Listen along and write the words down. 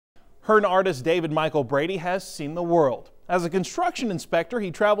Hearne artist David Michael Brady has seen the world. As a construction inspector, he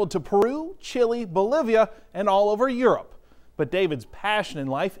traveled to Peru, Chile, Bolivia, and all over Europe. But David's passion in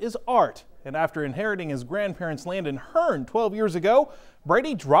life is art. And after inheriting his grandparents' land in Hearne 12 years ago,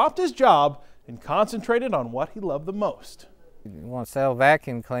 Brady dropped his job and concentrated on what he loved the most. If you want to sell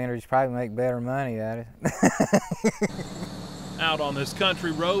vacuum cleaners, you probably make better money at it. Out on this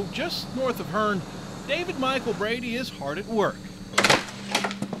country road just north of Hearne, David Michael Brady is hard at work.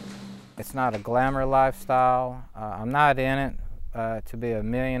 It's not a glamour lifestyle. I'm not in it to be a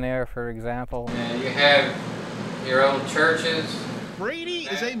millionaire, for example. You have your old churches. Brady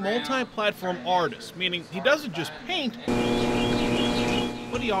is a multi-platform artist, meaning he doesn't just paint,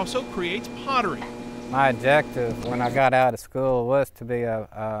 but he also creates pottery. My objective when I got out of school was to be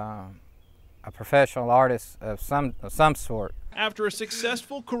a professional artist of some sort. After a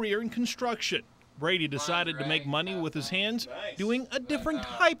successful career in construction, Brady decided to make money with his hands doing a different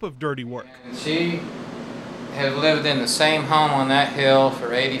type of dirty work. She has lived in the same home on that hill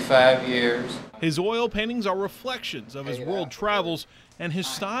for 85 years. His oil paintings are reflections of his world travels, and his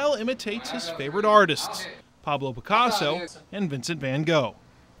style imitates his favorite artists, Pablo Picasso and Vincent van Gogh.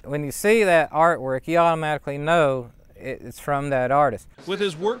 When you see that artwork, you automatically know it's from that artist. With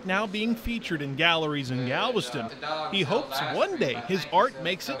his work now being featured in galleries in Galveston, he hopes one day his art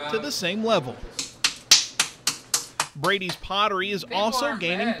makes it to the same level. Brady's pottery is also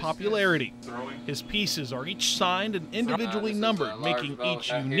gaining popularity. His pieces are each signed and individually numbered, making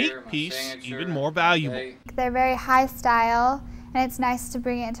each unique piece even more valuable. They're very high style, and it's nice to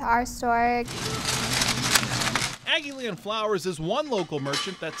bring it into our store. Aggieland Flowers is one local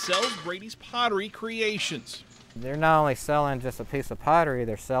merchant that sells Brady's pottery creations. They're not only selling just a piece of pottery,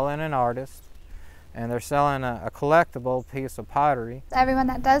 they're selling an artist, and they're selling a collectible piece of pottery. Everyone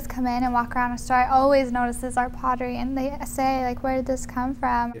that does come in and walk around our store always notices our pottery, and they say, like, where did this come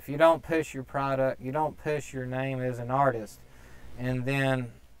from? If you don't push your product, you don't push your name as an artist, and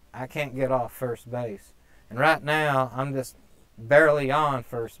then I can't get off first base. And right now, I'm just barely on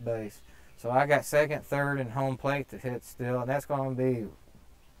first base. So I got second, third, and home plate to hit still, and that's going to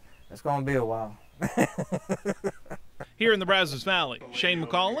be a while. Here in the Brazos Valley, Shane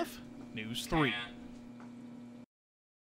McAuliffe, News 3.